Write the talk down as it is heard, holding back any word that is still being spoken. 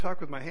Talk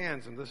with my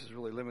hands, and this is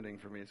really limiting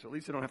for me, so at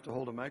least I don't have to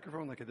hold a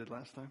microphone like I did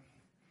last time.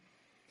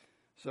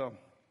 So,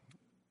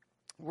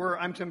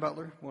 I'm Tim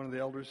Butler, one of the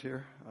elders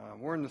here.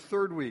 We're in the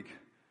third week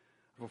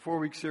of a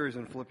 4-week series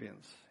in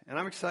Philippians, and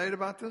I'm excited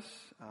about this.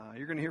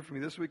 You're going to hear from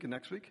me this week and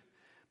next week.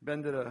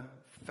 Ben did a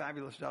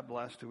fabulous job the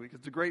last 2 weeks.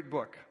 It's a great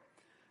book,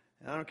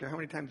 and I don't care how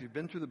many times you've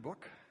been through the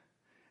book,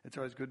 it's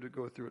always good to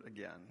go through it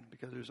again,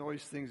 because there's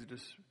always things that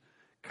just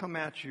come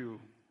at you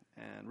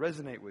and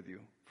resonate with you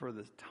for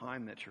the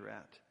time that you're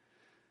at.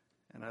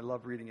 And I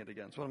love reading it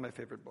again. It's one of my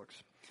favorite books.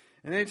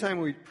 And anytime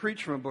we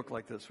preach from a book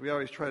like this, we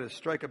always try to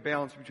strike a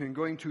balance between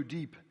going too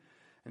deep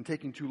and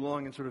taking too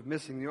long and sort of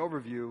missing the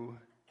overview,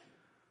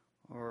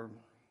 or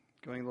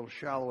going a little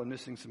shallow and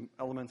missing some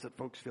elements that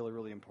folks feel are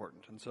really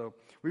important. And so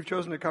we've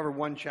chosen to cover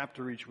one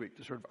chapter each week,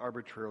 to sort of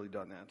arbitrarily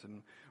done that,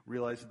 and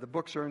realize that the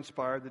books are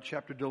inspired, the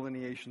chapter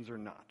delineations are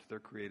not. They're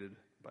created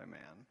by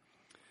man.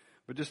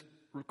 But just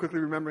quickly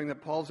remembering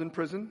that Paul's in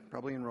prison,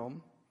 probably in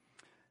Rome,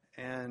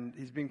 and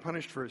he's being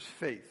punished for his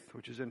faith,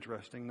 which is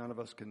interesting. None of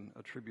us can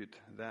attribute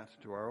that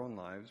to our own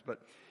lives.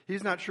 But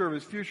he's not sure of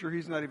his future.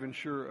 He's not even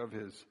sure of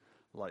his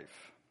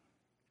life.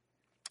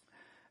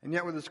 And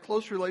yet with his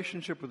close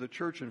relationship with the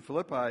church in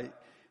Philippi,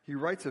 he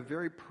writes a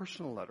very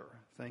personal letter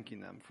thanking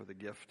them for the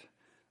gift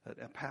that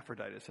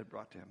Epaphroditus had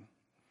brought to him.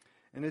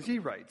 And as he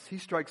writes, he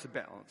strikes a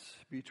balance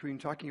between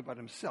talking about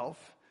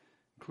himself,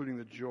 including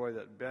the joy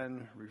that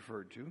Ben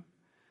referred to,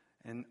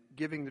 and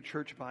giving the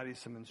church body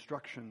some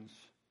instructions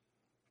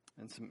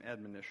and some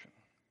admonition.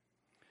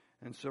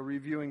 And so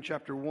reviewing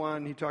chapter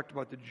 1, he talked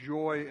about the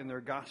joy in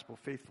their gospel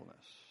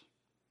faithfulness.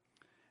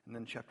 And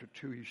then chapter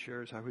 2, he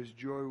shares how his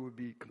joy would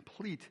be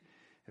complete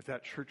if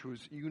that church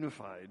was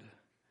unified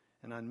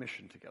and on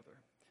mission together.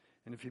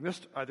 And if you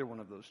missed either one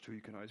of those two,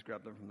 you can always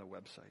grab them from the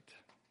website.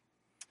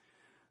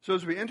 So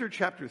as we enter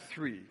chapter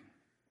 3,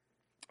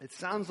 it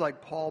sounds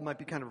like Paul might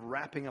be kind of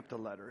wrapping up the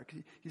letter.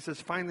 He says,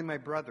 "Finally, my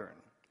brethren."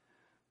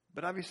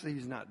 But obviously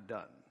he's not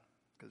done,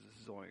 because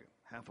this is only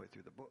halfway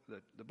through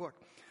the book.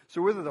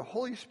 So whether the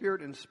Holy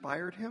Spirit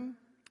inspired him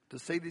to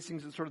say these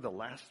things at sort of the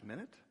last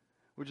minute,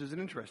 which is an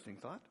interesting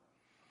thought,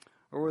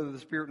 or whether the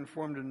Spirit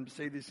informed him to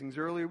say these things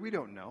earlier, we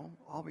don't know.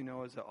 All we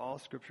know is that all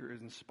Scripture is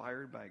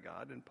inspired by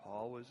God, and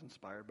Paul was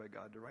inspired by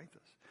God to write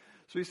this.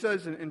 So he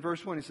says in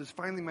verse 1, he says,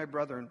 "Finally, my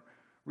brethren,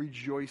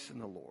 rejoice in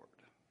the Lord."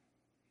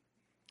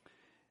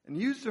 And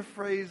he used a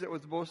phrase that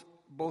was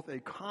both a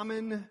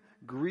common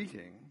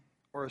greeting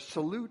or a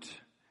salute,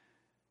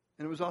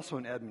 and it was also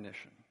an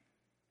admonition.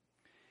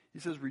 He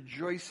says,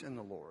 "Rejoice in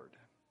the Lord."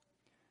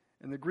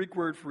 And the Greek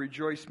word for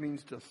rejoice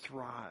means to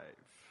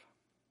thrive,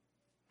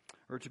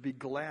 or to be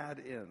glad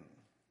in.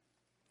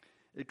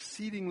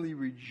 Exceedingly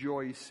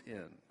rejoice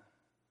in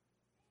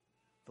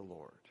the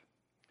Lord.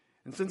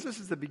 And since this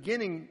is the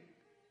beginning,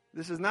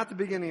 this is not the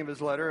beginning of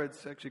his letter,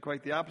 it's actually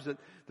quite the opposite.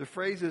 The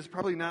phrase is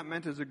probably not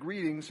meant as a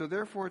greeting, so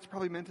therefore it's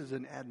probably meant as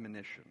an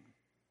admonition,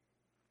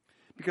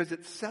 because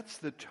it sets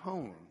the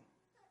tone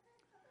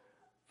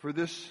for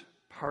this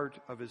part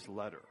of his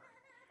letter.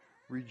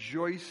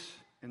 Rejoice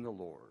in the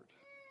Lord.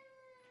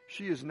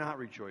 She is not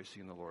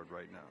rejoicing in the Lord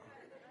right now.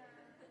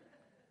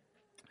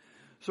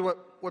 So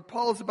what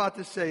Paul is about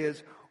to say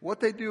is,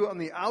 what they do on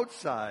the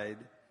outside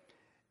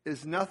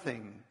is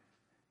nothing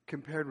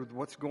compared with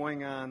what's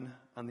going on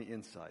the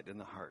inside, in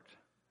the heart.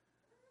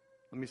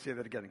 Let me say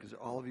that again, because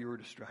all of you are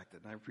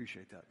distracted, and I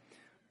appreciate that.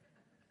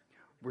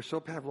 We're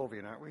so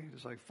Pavlovian, aren't we?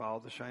 Just like follow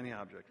the shiny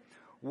object.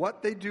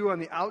 What they do on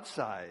the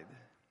outside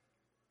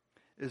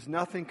is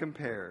nothing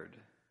compared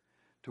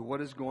to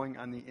what is going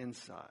on the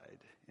inside,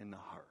 in the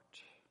heart.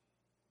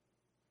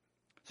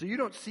 So you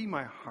don't see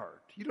my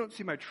heart. You don't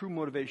see my true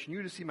motivation.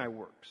 You just see my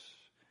works.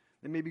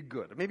 They may be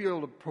good. I may be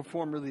able to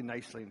perform really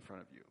nicely in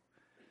front of you.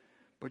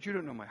 But you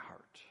don't know my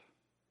heart.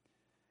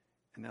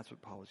 And that's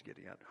what Paul is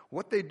getting at.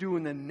 What they do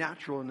in the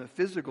natural and the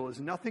physical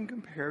is nothing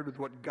compared with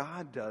what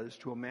God does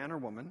to a man or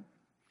woman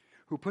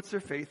who puts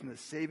their faith in the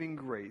saving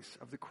grace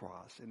of the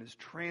cross and is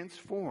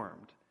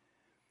transformed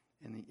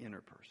in the inner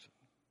person.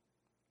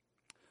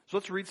 So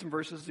let's read some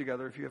verses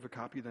together. If you have a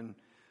copy, then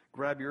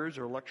grab yours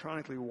or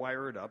electronically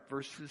wire it up.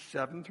 Verses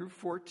 7 through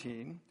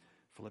 14,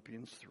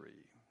 Philippians 3.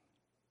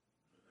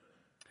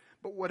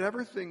 But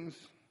whatever things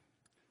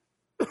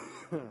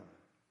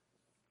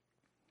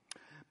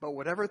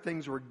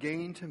were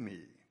gained to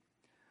me,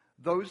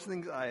 those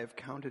things I have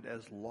counted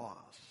as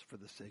loss for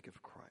the sake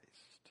of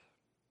Christ.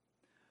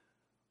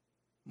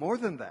 More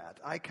than that,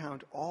 I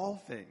count all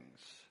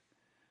things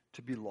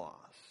to be loss,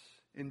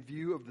 in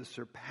view of the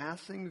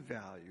surpassing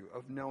value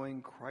of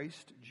knowing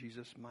Christ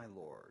Jesus my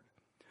Lord,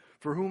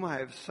 for whom I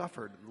have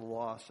suffered the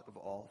loss of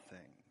all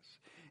things,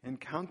 and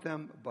count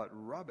them but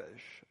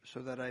rubbish, so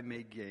that I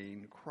may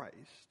gain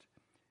Christ,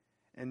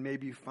 and may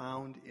be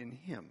found in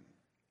him,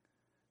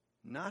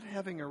 not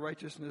having a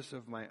righteousness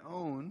of my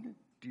own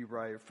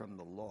derived from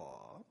the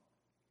law,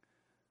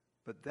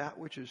 but that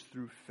which is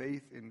through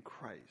faith in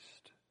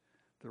Christ,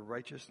 the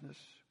righteousness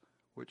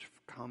which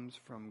comes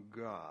from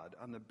God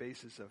on the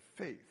basis of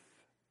faith,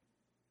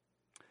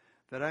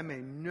 that I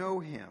may know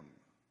him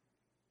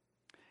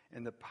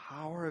and the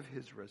power of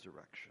his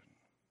resurrection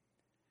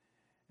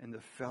and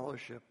the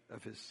fellowship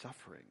of his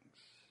sufferings,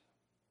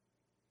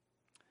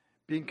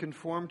 being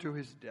conformed to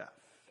his death,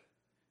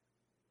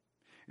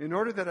 in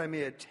order that I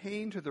may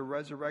attain to the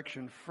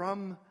resurrection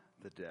from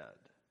the dead.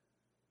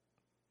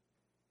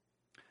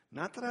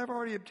 Not that I've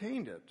already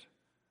obtained it,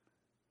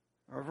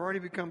 or I've already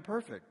become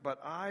perfect, but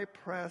I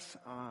press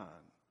on,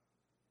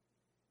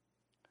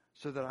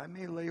 so that I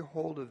may lay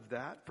hold of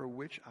that for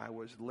which I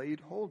was laid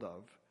hold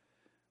of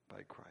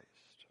by Christ.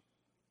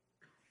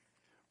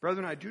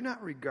 Brethren, I do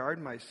not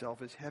regard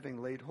myself as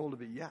having laid hold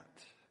of it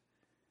yet.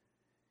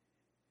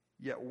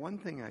 Yet one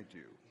thing I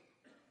do,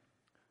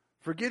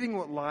 forgetting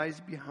what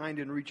lies behind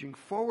and reaching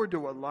forward to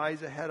what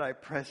lies ahead, I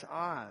press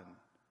on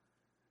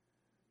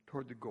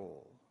toward the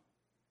goal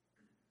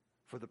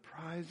for the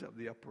prize of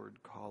the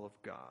upward call of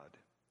God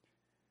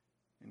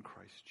in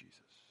Christ Jesus.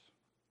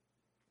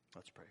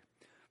 Let's pray.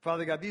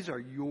 Father God, these are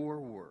your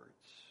words.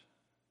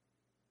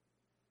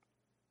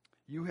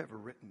 You have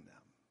written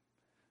them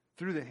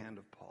through the hand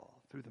of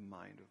Paul, through the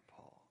mind of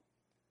Paul.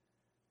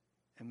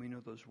 And we know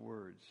those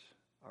words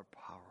are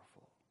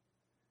powerful.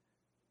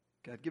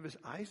 God, give us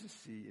eyes to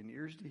see and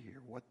ears to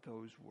hear what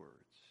those words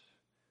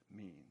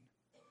mean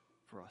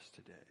for us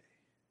today.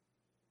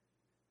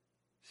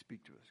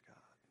 Speak to us, God.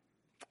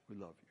 We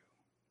love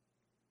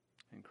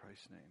you. In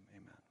Christ's name,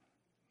 amen.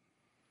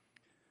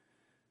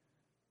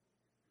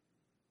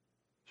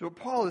 So what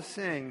Paul is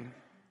saying,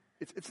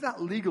 it's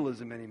not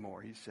legalism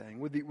anymore, he's saying,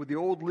 with the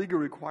old legal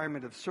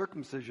requirement of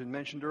circumcision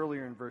mentioned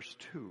earlier in verse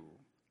 2.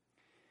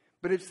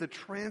 But it's the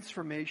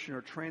transformation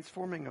or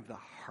transforming of the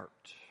heart.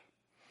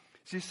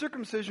 See,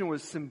 circumcision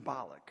was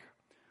symbolic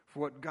for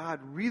what God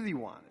really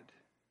wanted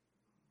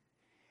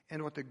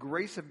and what the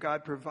grace of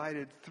God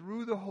provided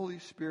through the Holy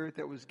Spirit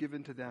that was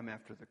given to them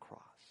after the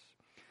cross.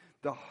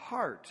 The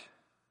heart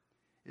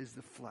is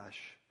the flesh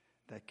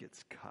that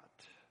gets cut.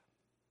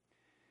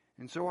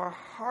 And so our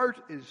heart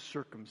is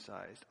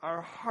circumcised.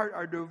 Our heart,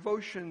 our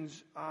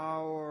devotions,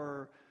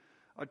 our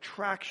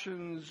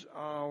attractions,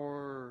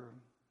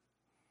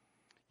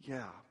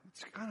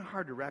 it's kind of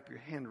hard to wrap your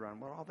hand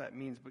around what all that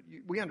means, but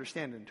we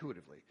understand it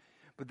intuitively.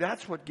 But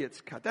that's what gets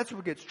cut. That's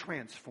what gets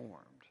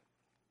transformed.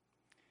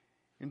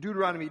 In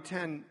Deuteronomy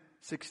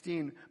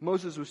 10:16,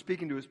 Moses was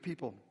speaking to his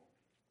people,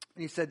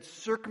 and he said,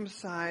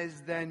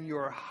 "Circumcise then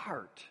your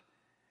heart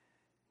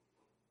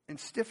and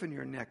stiffen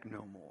your neck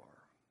no more."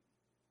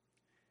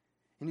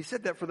 And he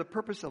said that for the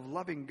purpose of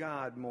loving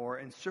God more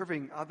and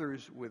serving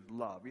others with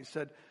love. He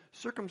said,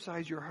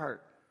 circumcise your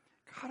heart.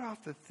 Cut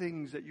off the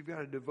things that you've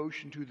got a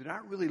devotion to that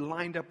aren't really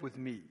lined up with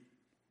me.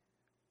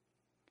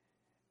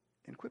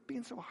 And quit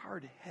being so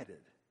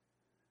hard-headed.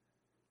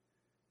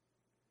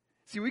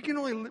 See, we can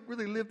only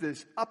really live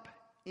this up,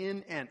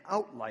 in, and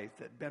out life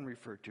that Ben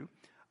referred to.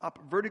 Up,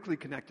 vertically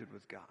connected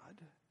with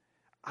God.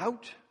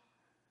 Out,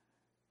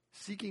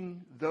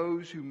 seeking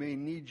those who may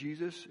need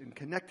Jesus and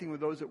connecting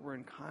with those that we're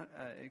in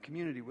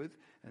community with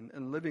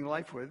and living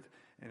life with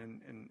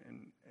and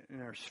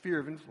in our sphere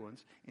of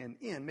influence, and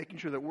in making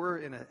sure that we're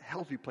in a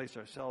healthy place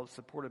ourselves,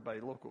 supported by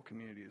local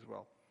community as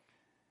well.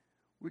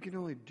 We can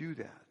only do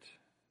that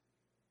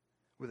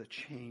with a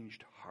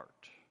changed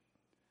heart.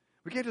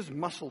 We can't just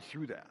muscle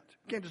through that.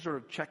 We can't just sort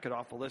of check it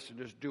off a list and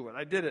just do it.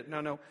 I did it.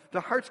 No. The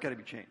heart's got to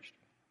be changed.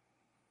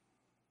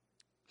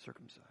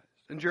 Circumcised.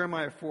 In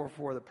Jeremiah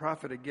 4:4, the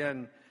prophet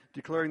again,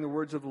 declaring the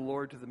words of the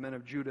Lord to the men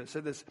of Judah,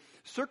 said this,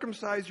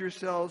 "Circumcise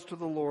yourselves to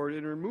the Lord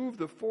and remove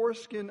the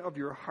foreskin of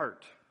your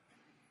heart."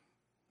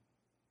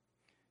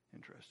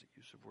 Interesting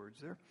use of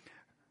words there.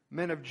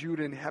 Men of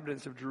Judah,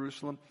 inhabitants of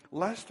Jerusalem,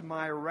 lest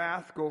my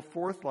wrath go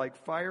forth like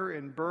fire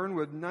and burn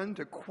with none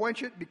to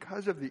quench it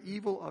because of the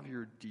evil of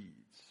your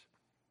deeds.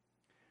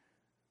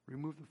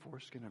 Remove the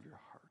foreskin of your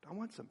heart. I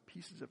want some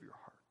pieces of your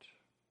heart.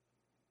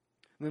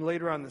 And then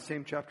later on in the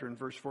same chapter in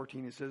verse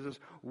 14, he says this,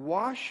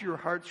 "Wash your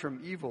hearts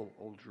from evil,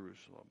 O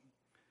Jerusalem,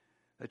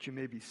 that you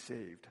may be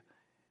saved."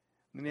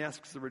 And then he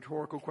asks the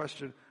rhetorical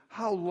question,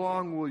 "How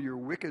long will your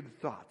wicked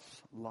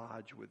thoughts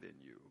lodge within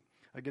you?"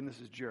 Again, this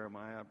is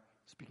Jeremiah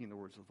speaking the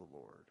words of the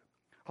Lord.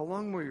 How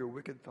long will your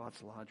wicked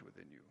thoughts lodge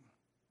within you?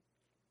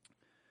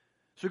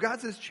 So God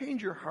says,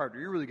 change your heart or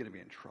you're really going to be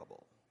in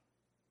trouble.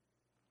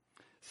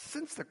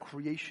 Since the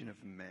creation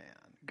of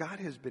man, God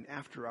has been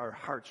after our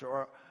hearts,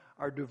 or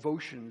our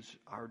devotions,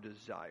 our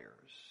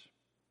desires.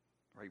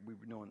 Right? We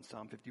know in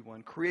Psalm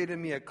 51, "Create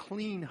in me a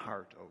clean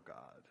heart, O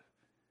God.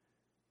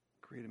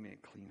 Create in me a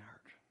clean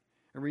heart.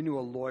 And renew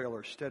a loyal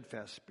or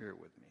steadfast spirit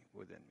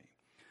within me."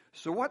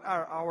 So what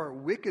are our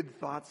wicked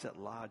thoughts that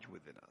lodge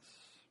within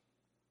us?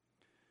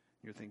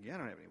 You're thinking, I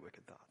don't have any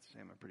wicked thoughts.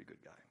 I'm a pretty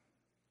good guy.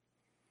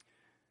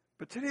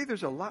 But today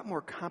there's a lot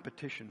more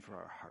competition for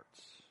our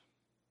hearts.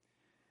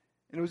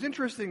 And it was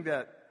interesting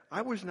that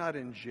I was not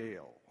in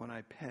jail when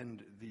I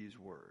penned these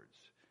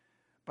words,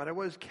 but I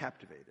was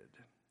captivated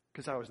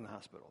because I was in the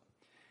hospital.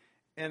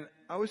 And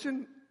I was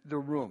in the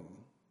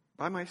room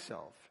by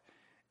myself,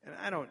 and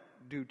I don't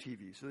do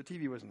TV, so the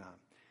TV wasn't on.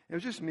 It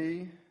was just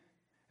me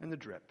and the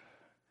drip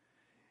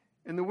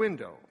and the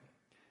window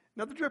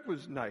Now, the drip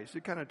was nice.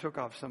 It kind of took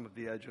off some of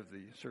the edge of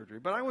the surgery.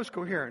 But I was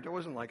coherent. I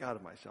wasn't like out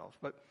of myself.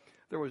 But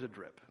there was a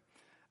drip.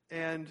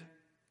 And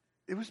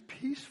it was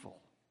peaceful.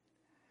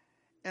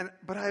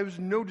 But I was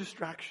no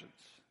distractions.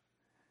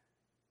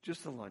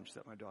 Just the lunch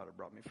that my daughter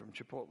brought me from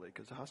Chipotle,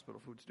 because the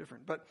hospital food's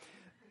different. But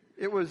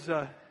it was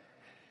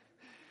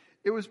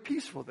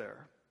peaceful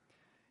there.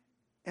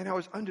 And I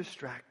was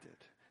undistracted.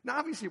 Now,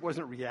 obviously, it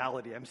wasn't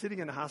reality. I'm sitting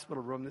in a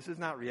hospital room. This is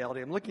not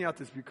reality. I'm looking out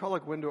this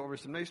bucolic window over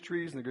some nice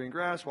trees and the green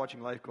grass,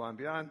 watching life go on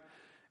beyond.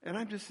 And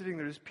I'm just sitting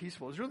there just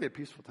peaceful. It was really a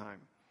peaceful time,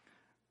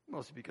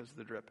 mostly because of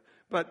the drip.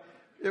 But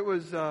it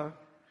was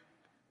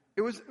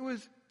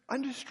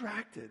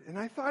undistracted. And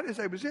I thought as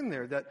I was in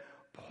there that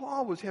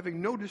Paul was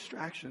having no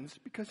distractions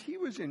because he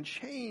was in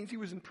chains. He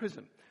was in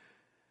prison.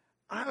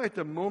 I, at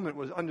the moment,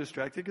 was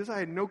undistracted because I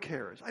had no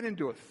cares. I didn't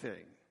do a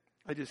thing.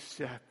 I just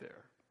sat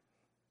there.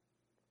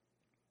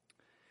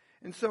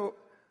 And so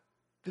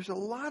there's a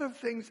lot of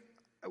things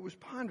I was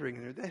pondering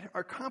in there that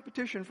are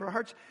competition for our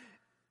hearts,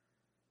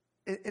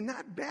 and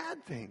not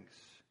bad things,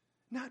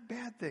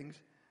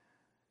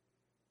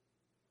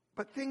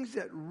 but things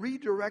that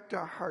redirect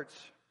our hearts,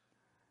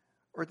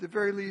 or at the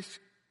very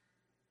least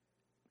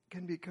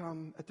can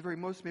become, at the very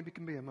most, maybe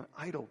can be an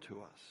idol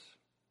to us.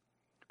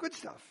 Good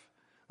stuff,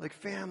 like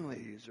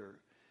families, or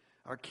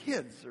our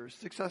kids, or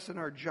success in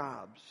our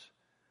jobs,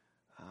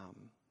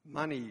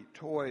 money,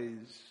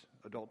 toys,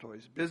 adult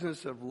toys,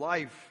 business of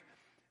life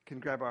can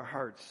grab our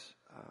hearts.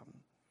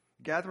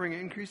 Gathering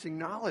and increasing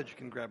knowledge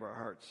can grab our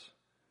hearts.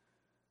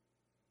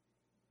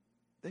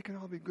 They can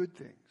all be good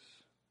things.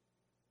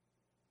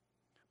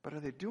 But are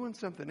they doing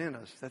something in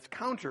us that's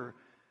counter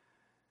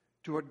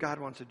to what God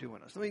wants to do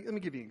in us? Let me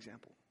give you an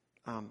example.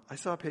 I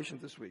saw a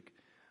patient this week.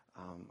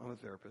 I'm a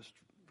therapist,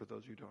 for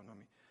those who don't know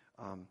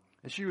me.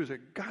 And she was a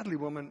godly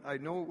woman. I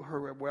know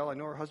her well. I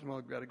know her husband well.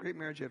 We've got a great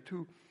marriage. They have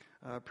two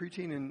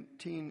preteen and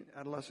teen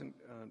adolescent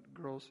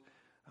girls.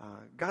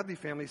 Godly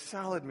family,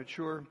 solid,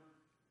 mature,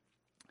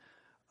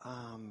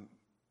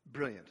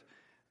 brilliant.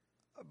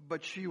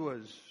 But she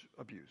was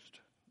abused,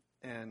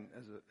 and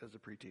as a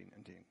preteen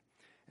and teen.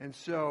 And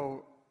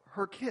so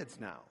her kids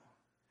now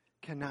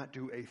cannot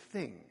do a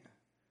thing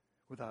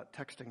without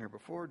texting her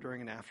before,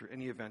 during, and after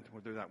any event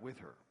where they're not with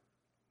her.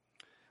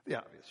 The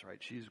obvious, right?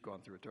 She's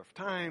gone through a tough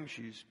time.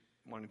 She's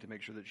wanting to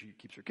make sure that she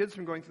keeps her kids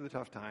from going through the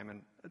tough time,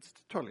 and it's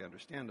totally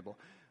understandable.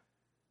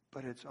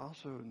 But it's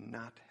also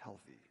not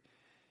healthy.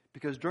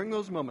 Because during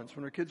those moments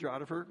when her kids are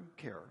out of her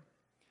care,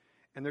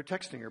 and they're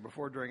texting her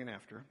before, during, and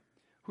after,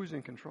 who's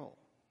in control?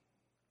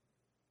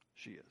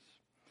 She is.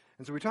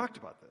 And so we talked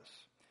about this.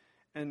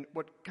 And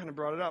what kind of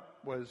brought it up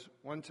was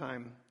one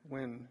time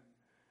when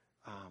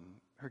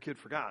her kid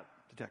forgot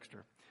to text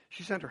her.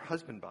 She sent her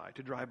husband by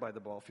to drive by the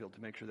ball field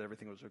to make sure that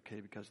everything was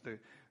okay, because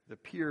the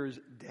peer's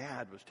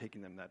dad was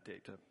taking them that day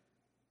to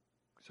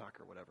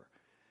soccer or whatever.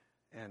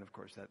 And, of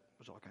course, that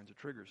was all kinds of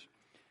triggers.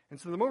 And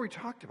so the more we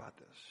talked about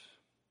this,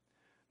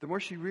 the more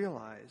she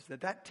realized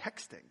that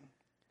texting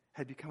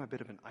had become a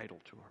bit of an idol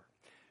to her.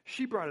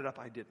 She brought it up,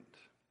 I didn't.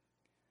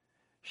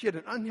 She had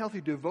an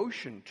unhealthy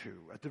devotion to,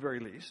 at the very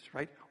least,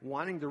 right?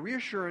 Wanting the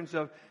reassurance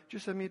of,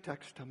 just send me a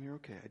text, tell me you're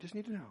okay. I just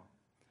need to know.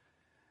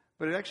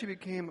 But it actually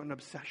became an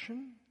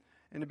obsession,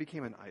 and it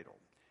became an idol.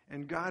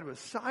 And God was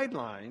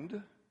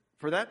sidelined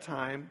for that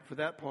time, for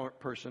that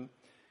person,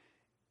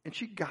 and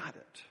she got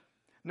it.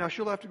 Now,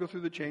 she'll have to go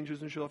through the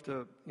changes, and she'll have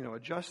to,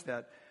 adjust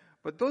that.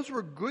 But those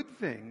were good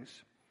things,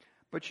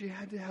 but she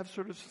had to have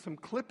sort of some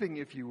clipping,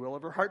 if you will,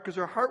 of her heart, because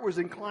her heart was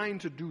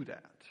inclined to do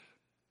that.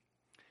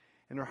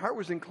 And her heart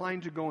was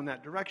inclined to go in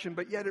that direction,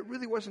 but yet it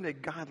really wasn't a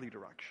godly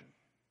direction.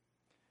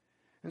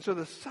 And so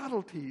the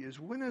subtlety is,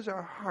 when is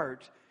our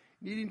heart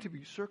needing to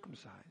be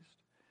circumcised?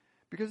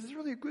 Because it's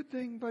really a good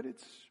thing, but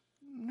it's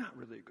not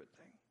really a good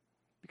thing,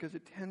 because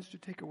it tends to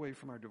take away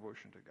from our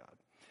devotion to God.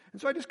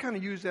 And so I just kind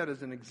of use that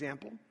as an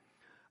example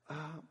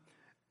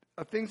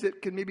of things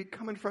that can maybe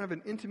come in front of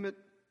an intimate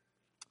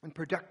and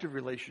productive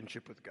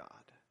relationship with God.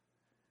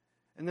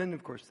 And then,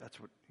 of course, that's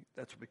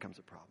what becomes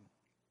a problem.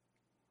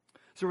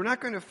 So we're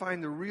not going to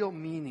find the real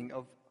meaning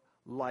of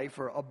life,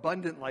 or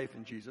abundant life,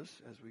 in Jesus,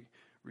 as we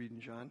read in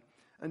John,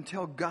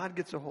 until God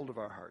gets a hold of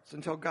our hearts,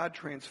 until God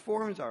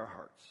transforms our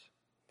hearts.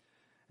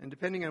 And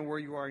depending on where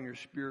you are in your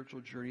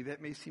spiritual journey,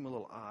 that may seem a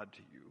little odd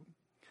to you.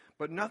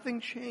 But nothing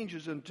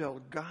changes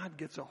until God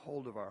gets a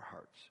hold of our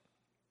hearts.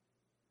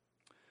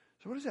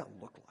 So what does that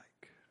look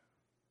like?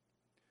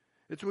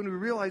 It's when we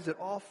realize that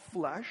all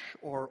flesh,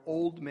 or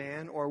old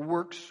man, or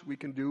works we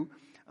can do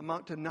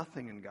amount to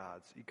nothing in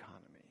God's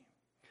economy.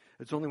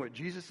 It's only what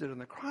Jesus did on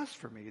the cross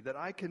for me that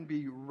I can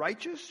be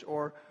righteous,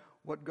 or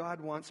what God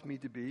wants me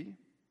to be,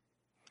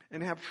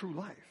 and have true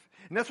life.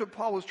 And that's what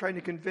Paul was trying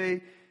to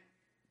convey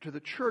to the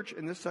church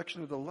in this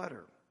section of the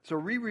letter. So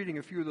rereading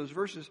a few of those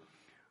verses,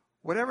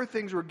 whatever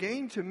things were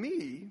gained to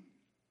me,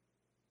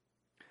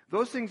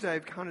 those things I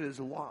have counted as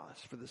loss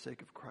for the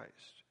sake of Christ.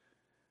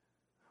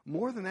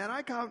 More than that,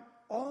 I count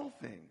all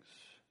things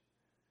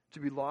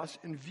to be lost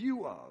in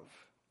view of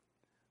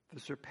the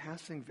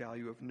surpassing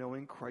value of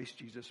knowing Christ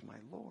Jesus my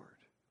Lord.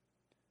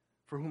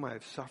 for whom I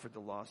have suffered the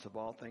loss of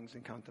all things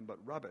and count them but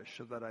rubbish,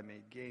 so that I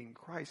may gain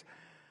Christ.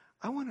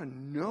 I want to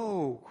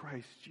know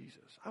Christ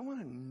Jesus. I want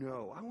to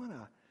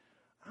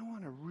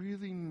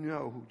really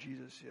know who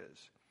Jesus is.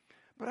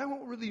 But I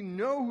won't really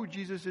know who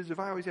Jesus is if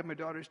I always have my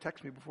daughters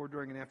text me before,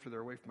 during, and after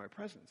they're away from my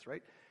presence,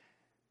 right?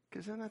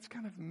 Because then that's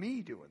kind of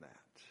me doing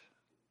that.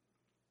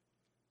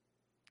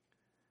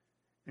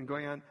 And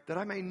going on, that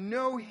I may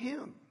know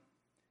him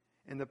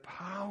and the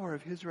power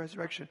of his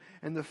resurrection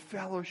and the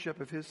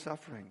fellowship of his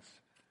sufferings.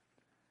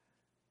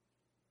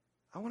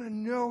 I want to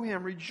know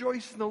him,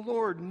 rejoice in the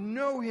Lord,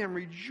 know him,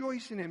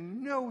 rejoice in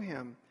him, know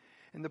him,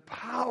 and the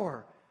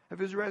power of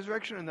his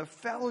resurrection and the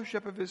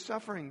fellowship of his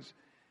sufferings.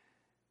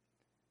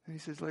 And he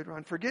says later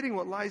on, forgetting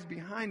what lies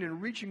behind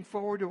and reaching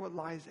forward to what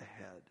lies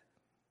ahead.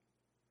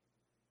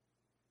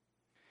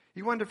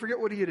 He wanted to forget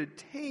what he had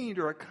attained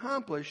or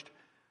accomplished,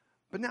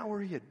 but not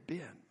where he had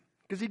been.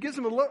 Because he gives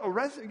him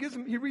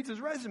he reads his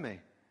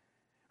resume.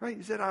 Right?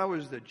 He said, I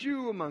was the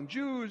Jew among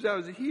Jews, I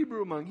was a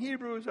Hebrew among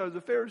Hebrews, I was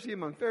a Pharisee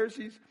among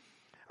Pharisees.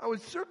 I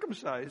was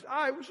circumcised.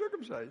 I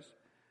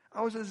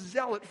was a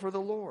zealot for the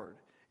Lord,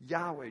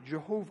 Yahweh,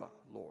 Jehovah,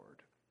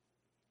 Lord.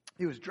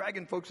 He was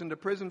dragging folks into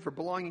prison for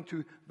belonging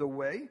to the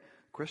way,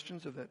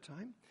 Christians of that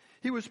time.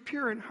 He was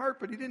pure in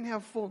heart, but he didn't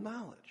have full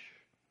knowledge.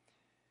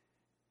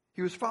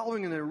 He was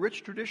following in the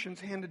rich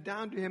traditions handed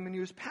down to him, and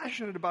he was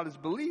passionate about his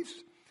beliefs,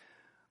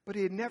 but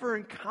he had never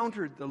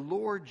encountered the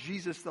Lord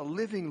Jesus, the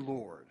living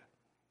Lord.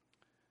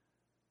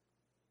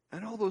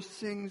 And all those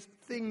things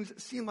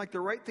seemed like the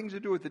right things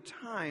to do at the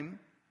time,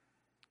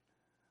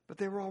 but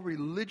they were all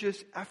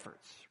religious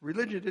efforts.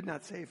 Religion did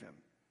not save him.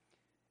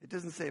 It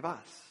doesn't save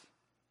us.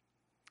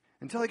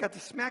 Until he got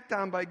smacked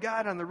down by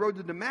God on the road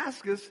to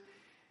Damascus,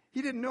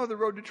 he didn't know the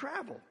road to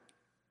travel.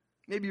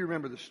 Maybe you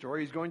remember the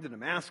story. He's going to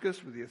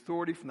Damascus with the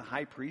authority from the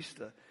high priest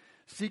to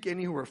seek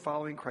any who were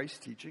following Christ's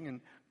teaching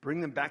and bring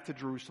them back to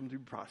Jerusalem to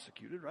be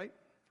prosecuted, right?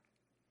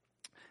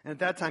 And at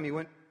that time he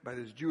went by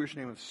this Jewish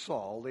name of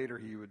Saul. Later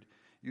he would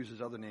use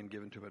his other name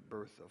given to him at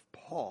birth of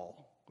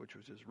Paul, which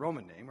was his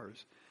Roman name or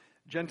his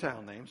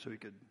Gentile name, so he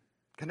could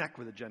connect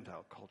with a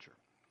Gentile culture.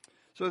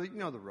 So you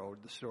know the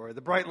road, the story. The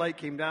bright light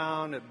came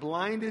down. It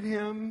blinded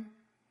him.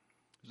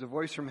 There's a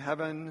voice from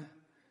heaven.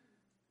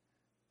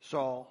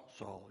 Saul,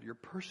 Saul, you're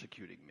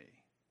persecuting me.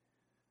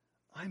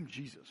 I'm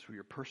Jesus who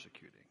you're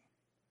persecuting.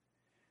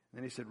 And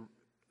then he said,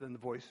 then the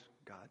voice,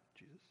 God,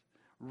 Jesus,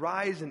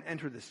 rise and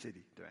enter the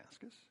city,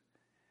 Damascus,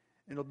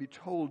 and it'll be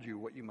told you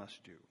what you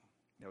must do.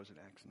 That was in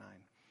Acts 9.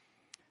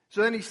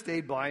 So then he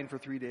stayed blind for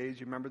 3 days.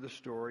 You remember the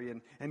story.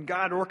 And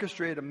God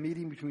orchestrated a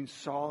meeting between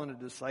Saul and a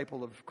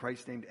disciple of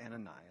Christ named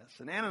Ananias.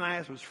 And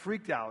Ananias was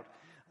freaked out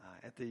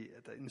at the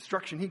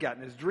instruction he got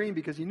in his dream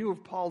because he knew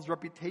of Paul's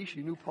reputation.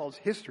 He knew Paul's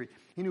history.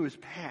 He knew his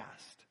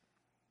past.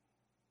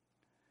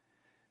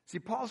 See,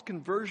 Paul's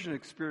conversion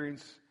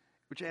experience,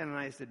 which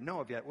Ananias didn't know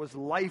of yet, was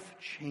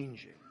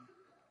life-changing,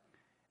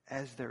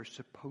 as they're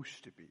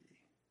supposed to be.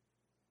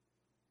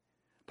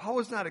 Paul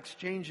was not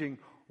exchanging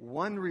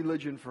one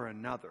religion for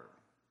another.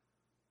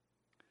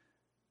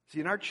 See,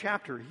 in our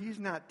chapter, he's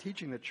not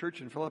teaching the church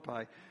in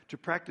Philippi to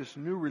practice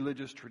new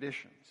religious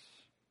traditions.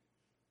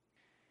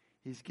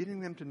 He's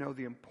getting them to know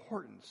the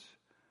importance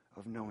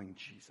of knowing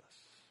Jesus.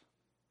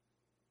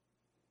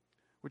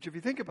 Which, if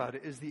you think about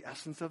it, is the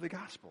essence of the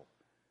gospel.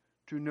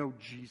 To know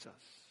Jesus.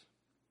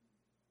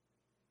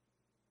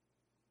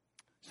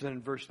 So then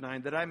in verse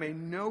 9, that I may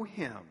know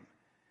him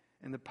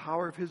and the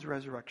power of his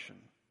resurrection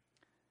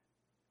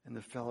and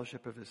the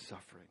fellowship of his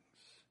sufferings,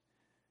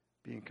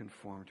 being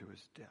conformed to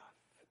his death.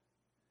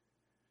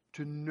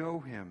 To know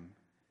him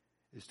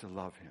is to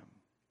love him.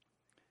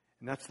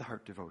 And that's the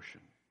heart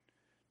devotion.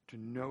 To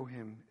know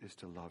him is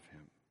to love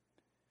him.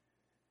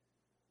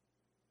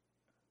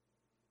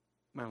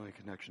 My only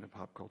connection to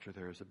pop culture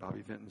there is a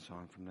Bobby Vinton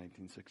song from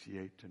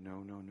 1968. To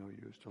know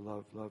you is to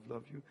love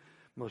you.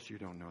 Most of you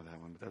don't know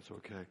that one, but that's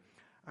okay.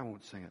 I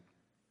won't sing it.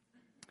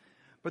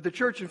 But the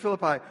church in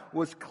Philippi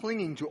was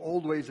clinging to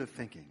old ways of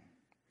thinking.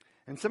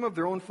 And some of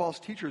their own false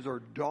teachers, or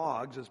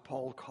dogs, as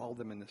Paul called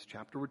them in this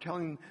chapter, were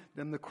telling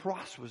them the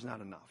cross was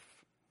not enough.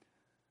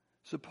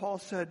 So Paul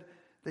said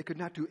they could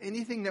not do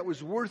anything that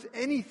was worth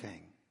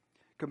anything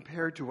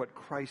compared to what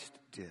Christ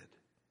did.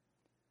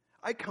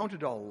 I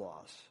counted all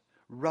loss,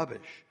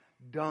 rubbish,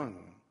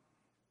 dung.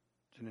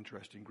 It's an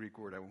interesting Greek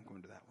word. I won't go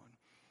into that one.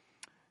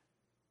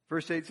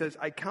 Verse 8 says,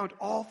 I count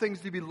all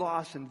things to be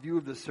lost in view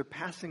of the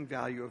surpassing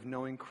value of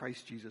knowing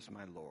Christ Jesus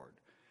my Lord,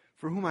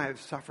 for whom I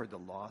have suffered the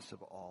loss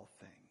of all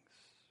things.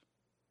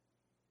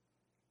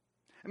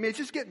 I mean, it's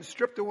just getting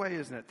stripped away,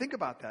 isn't it? Think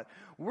about that.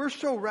 We're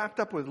so wrapped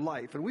up with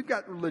life, and we've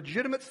got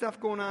legitimate stuff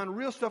going on,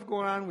 real stuff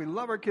going on. We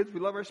love our kids, we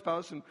love our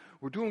spouse, and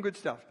we're doing good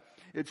stuff.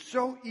 It's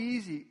so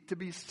easy to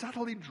be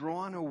subtly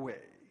drawn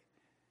away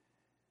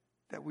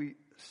that we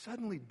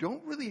suddenly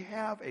don't really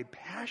have a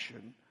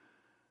passion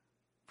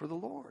for the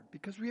Lord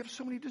because we have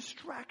so many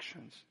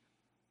distractions.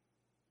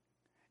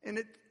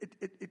 And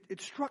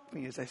it struck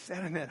me as I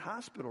sat in that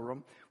hospital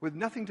room with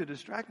nothing to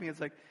distract me.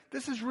 It's like,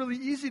 this is really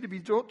easy to be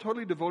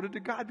totally devoted to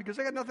God because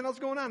I got nothing else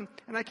going on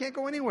and I can't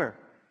go anywhere.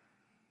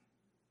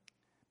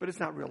 but it's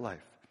not real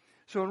life.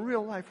 So in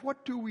real life,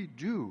 what do we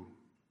do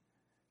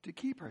to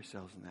keep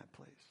ourselves in that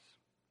place?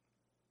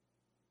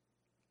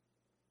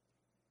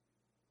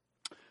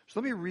 So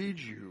let me read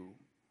you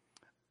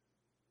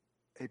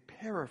a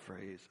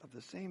paraphrase of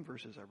the same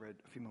verses I read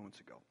a few moments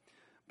ago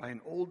by an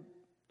old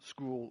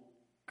school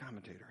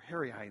commentator,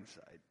 Harry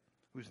Ironside,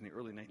 who's in the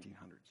early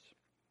 1900s.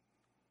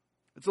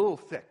 It's a little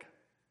thick,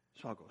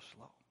 so I'll go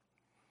slow.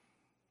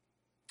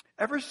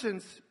 Ever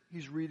since,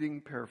 he's reading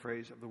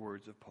paraphrase of the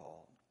words of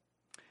Paul,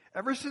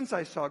 ever since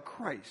I saw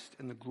Christ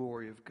in the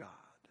glory of God,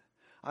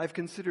 I've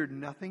considered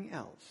nothing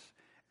else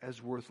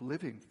as worth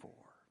living for.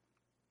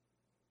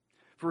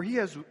 For he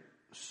has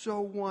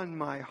so won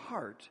my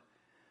heart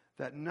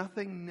that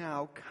nothing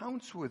now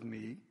counts with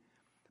me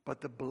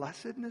but the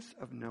blessedness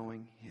of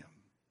knowing him,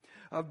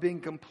 of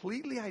being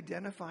completely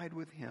identified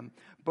with him,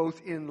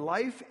 both in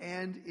life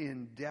and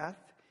in death,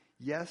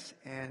 yes,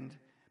 and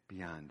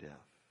beyond death.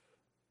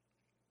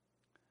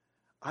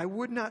 I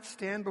would not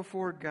stand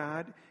before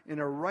God in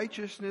a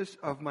righteousness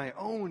of my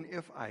own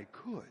if I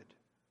could.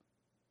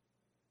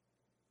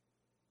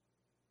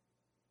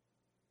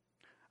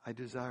 I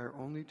desire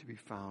only to be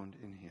found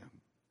in him.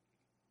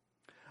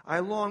 I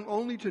long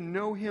only to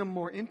know him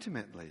more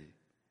intimately.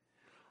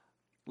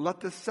 Let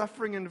the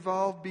suffering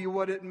involved be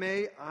what it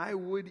may, I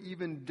would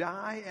even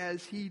die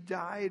as he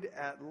died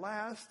at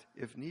last,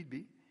 if need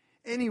be,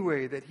 any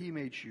way that he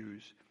may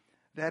choose,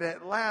 that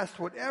at last,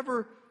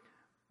 whatever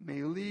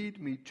may lead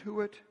me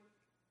to it,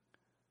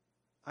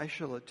 I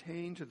shall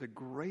attain to the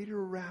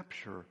greater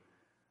rapture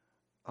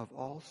of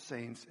all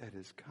saints at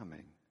his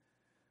coming,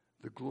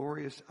 the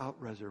glorious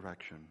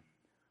out-resurrection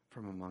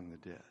from among the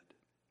dead.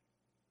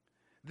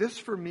 This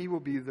for me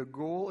will be the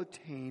goal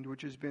attained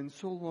which has been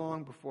so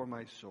long before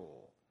my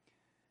soul.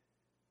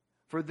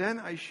 For then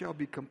I shall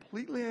be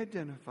completely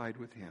identified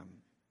with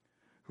him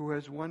who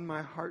has won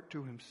my heart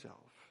to himself,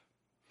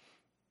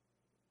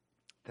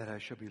 that I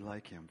shall be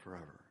like him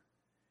forever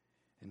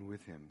and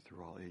with him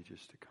through all ages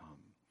to come.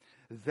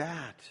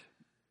 That,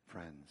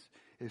 friends,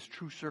 is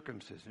true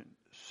circumcision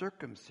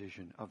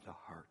of the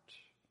heart.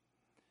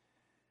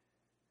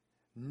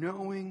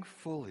 Knowing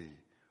fully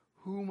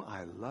whom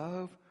I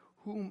love,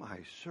 whom I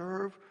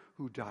serve,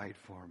 who died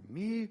for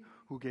me,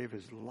 who gave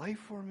his life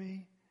for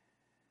me,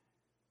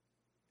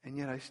 and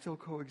yet I still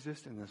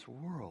coexist in this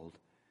world.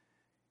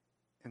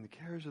 And the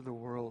cares of the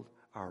world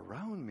are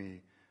around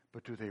me,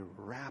 but do they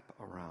wrap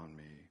around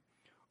me?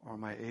 Or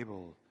am I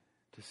able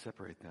to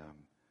separate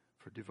them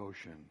for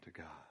devotion to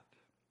God?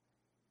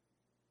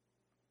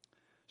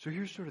 So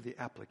here's sort of the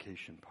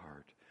application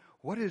part.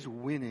 What is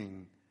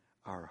winning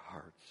our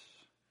hearts?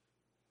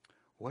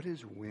 What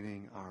is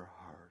winning our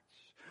hearts?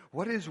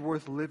 What is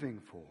worth living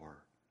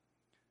for?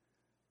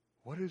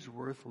 What is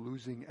worth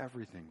losing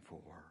everything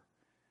for?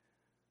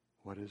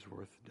 What is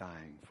worth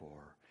dying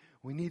for?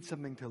 We need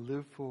something to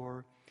live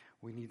for.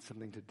 We need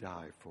something to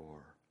die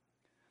for.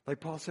 Like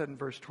Paul said in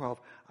verse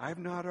 12, I've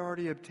not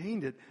already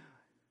obtained it.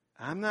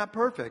 I'm not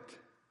perfect,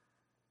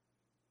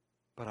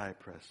 but I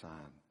press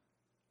on.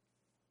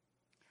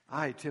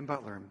 I, Tim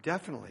Butler, am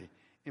definitely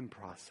in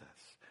process.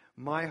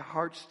 My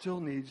heart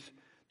still needs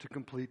to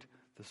complete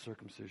the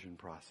circumcision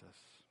process.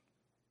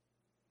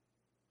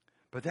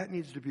 But that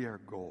needs to be our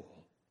goal.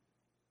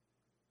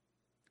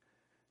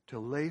 To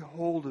lay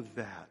hold of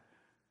that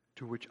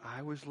to which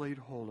I was laid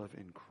hold of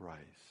in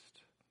Christ.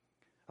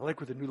 I like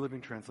what the New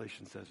Living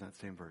Translation says in that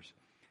same verse.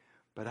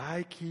 But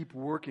I keep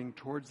working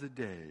towards the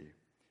day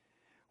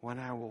when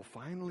I will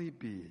finally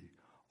be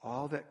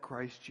all that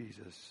Christ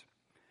Jesus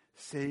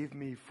saved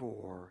me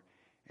for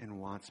and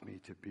wants me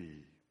to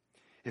be.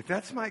 If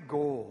that's my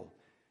goal,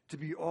 to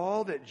be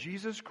all that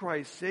Jesus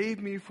Christ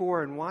saved me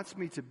for and wants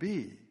me to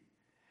be,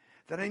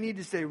 then I need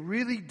to stay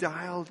really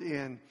dialed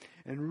in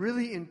and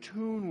really in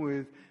tune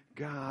with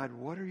God.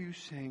 What are you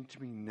saying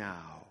to me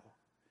now?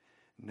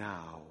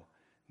 Now.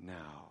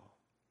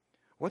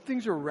 What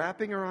things are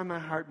wrapping around my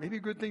heart? Maybe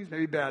good things,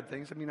 maybe bad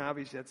things. I mean,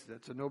 obviously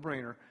that's a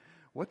no-brainer.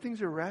 What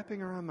things are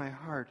wrapping around my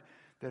heart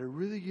that are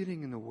really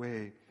getting in the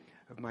way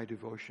of my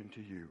devotion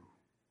to you?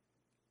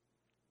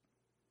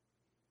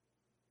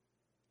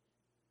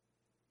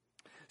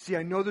 See,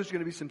 I know there's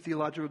going to be some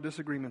theological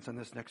disagreements on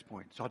this next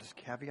point, so I'll just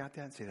caveat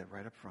that and say that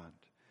right up front.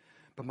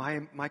 But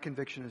my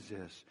conviction is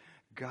this: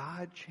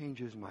 God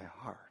changes my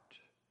heart.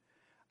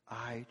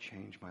 I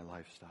change my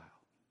lifestyle.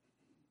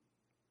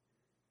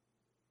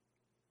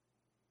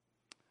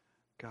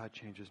 God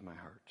changes my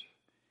heart.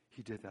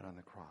 He did that on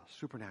the cross,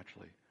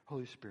 supernaturally.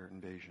 Holy Spirit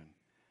invasion.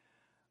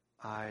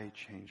 I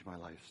change my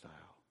lifestyle.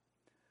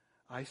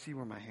 I see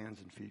where my hands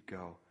and feet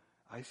go.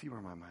 I see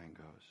where my mind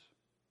goes.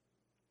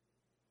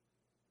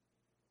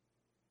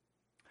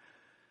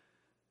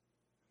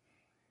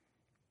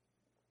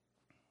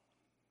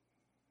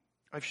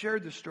 I've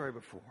shared this story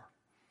before,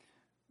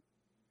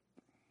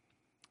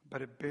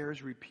 but it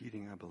bears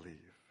repeating, I believe.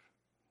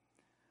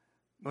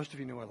 Most of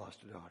you know I lost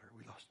a daughter.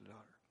 We lost a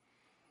daughter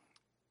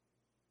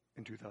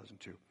in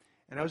 2002.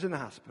 And I was in the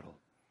hospital,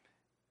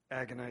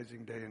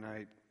 agonizing day and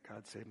night.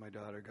 God saved my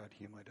daughter. God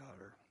healed my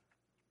daughter.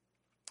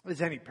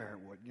 as any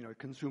parent would,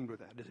 consumed with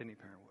that, as any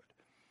parent would.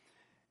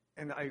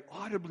 And I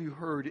audibly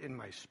heard in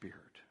my spirit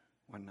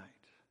one night,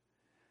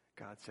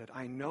 God said,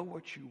 I know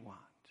what you want.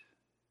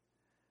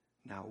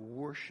 Now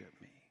worship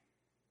me.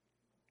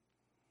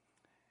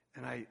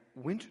 And I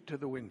went to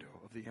the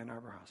window of the Ann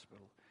Arbor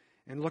Hospital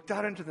and looked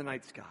out into the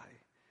night sky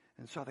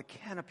and saw the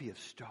canopy of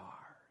stars.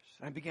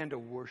 And I began to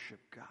worship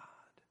God.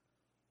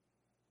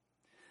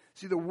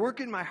 See, the work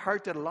in my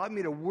heart that allowed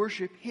me to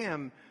worship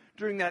Him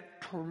during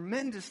that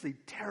tremendously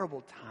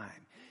terrible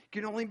time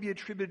can only be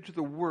attributed to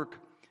the work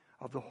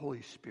of the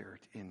Holy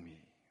Spirit in me.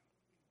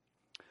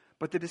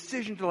 But the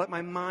decision to let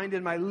my mind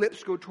and my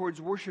lips go towards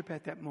worship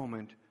at that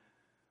moment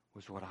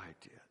was what I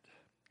did.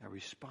 I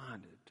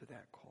responded to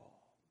that call.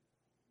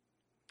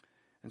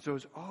 And so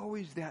it's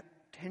always that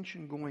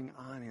tension going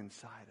on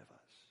inside of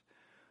us,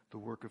 the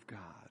work of God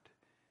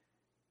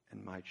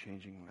and my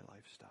changing my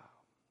lifestyle.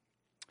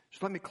 So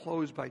let me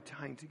close by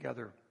tying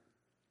together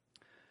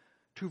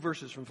two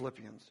verses from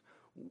Philippians.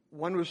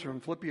 One was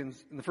from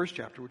Philippians in the first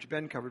chapter, which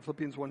Ben covered,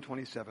 Philippians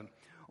 1:27.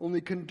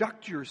 Only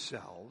conduct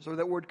yourselves, or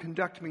that word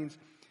conduct means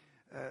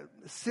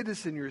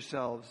citizen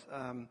yourselves,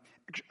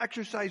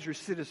 exercise your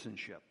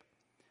citizenship.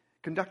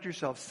 Conduct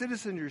yourselves,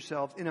 citizen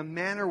yourselves in a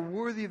manner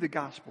worthy of the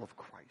gospel of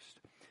Christ.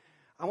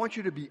 I want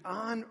you to be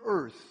on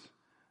earth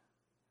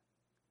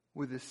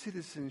with a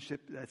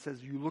citizenship that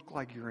says you look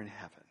like you're in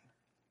heaven.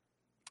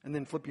 And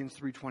then Philippians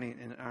 3:20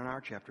 in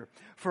our chapter.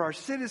 For our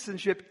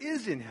citizenship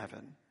is in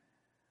heaven,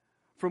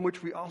 from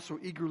which we also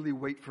eagerly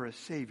wait for a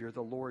Savior,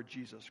 the Lord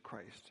Jesus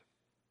Christ.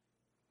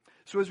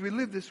 So as we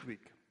live this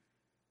week,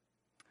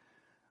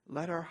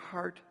 let our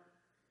heart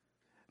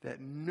that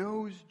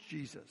knows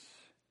Jesus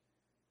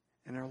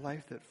and our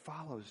life that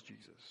follows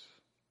Jesus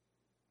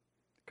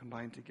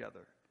combine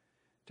together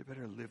to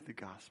better live the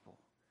gospel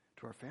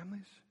to our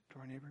families, to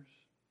our neighbors.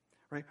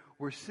 Right?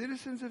 We're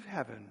citizens of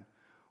heaven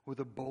with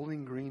a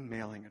Bowling Green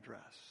mailing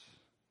address.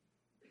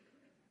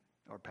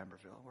 Or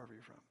Pemberville, wherever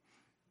you're from.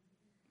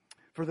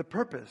 For the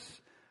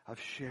purpose of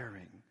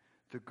sharing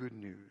the good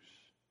news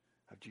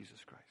of Jesus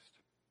Christ.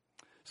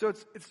 So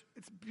it's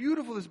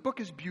beautiful. This book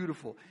is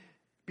beautiful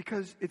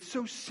because it's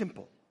so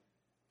simple.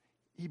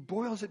 He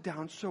boils it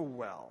down so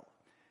well.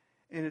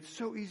 And it's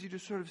so easy to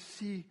sort of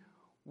see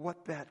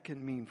what that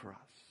can mean for us.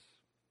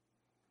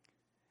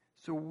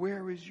 So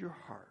where is your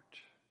heart?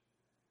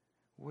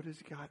 What has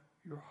got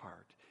your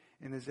heart?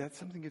 And is that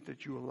something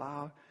that you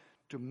allow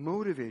to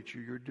motivate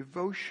you, your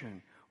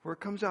devotion, where it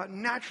comes out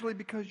naturally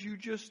because you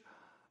just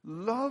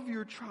love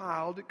your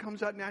child? It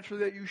comes out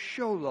naturally that you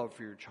show love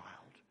for your child.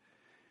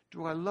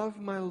 Do I love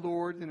my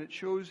Lord? Then it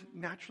shows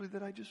naturally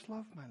that I just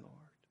love my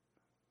Lord.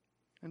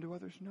 And do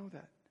others know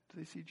that? Do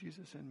they see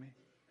Jesus in me?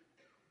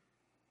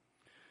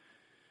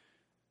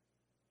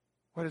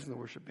 Why doesn't the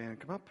worship band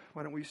come up?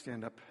 Why don't we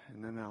stand up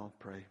and then I'll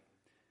pray.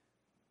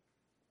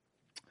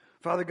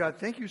 Father God,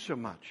 thank you so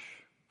much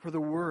for the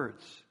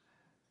words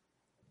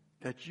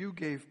that you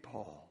gave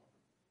Paul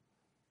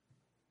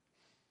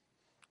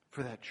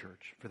for that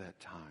church, for that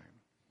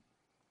time.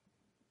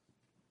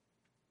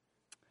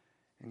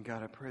 And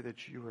God, I pray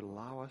that you would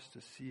allow us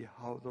to see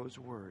how those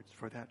words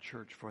for that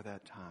church, for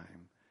that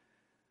time,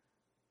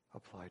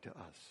 apply to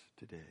us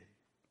today.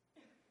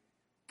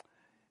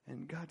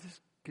 And God,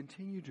 just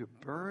continue to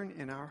burn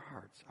in our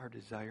hearts our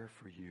desire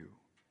for you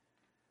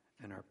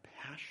and our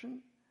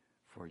passion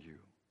for you.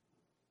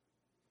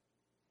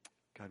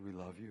 God, we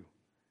love you.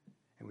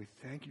 And we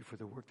thank you for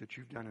the work that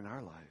you've done in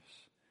our lives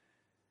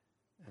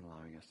and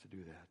allowing us to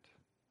do that.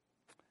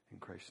 In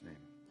Christ's name,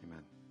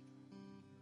 amen.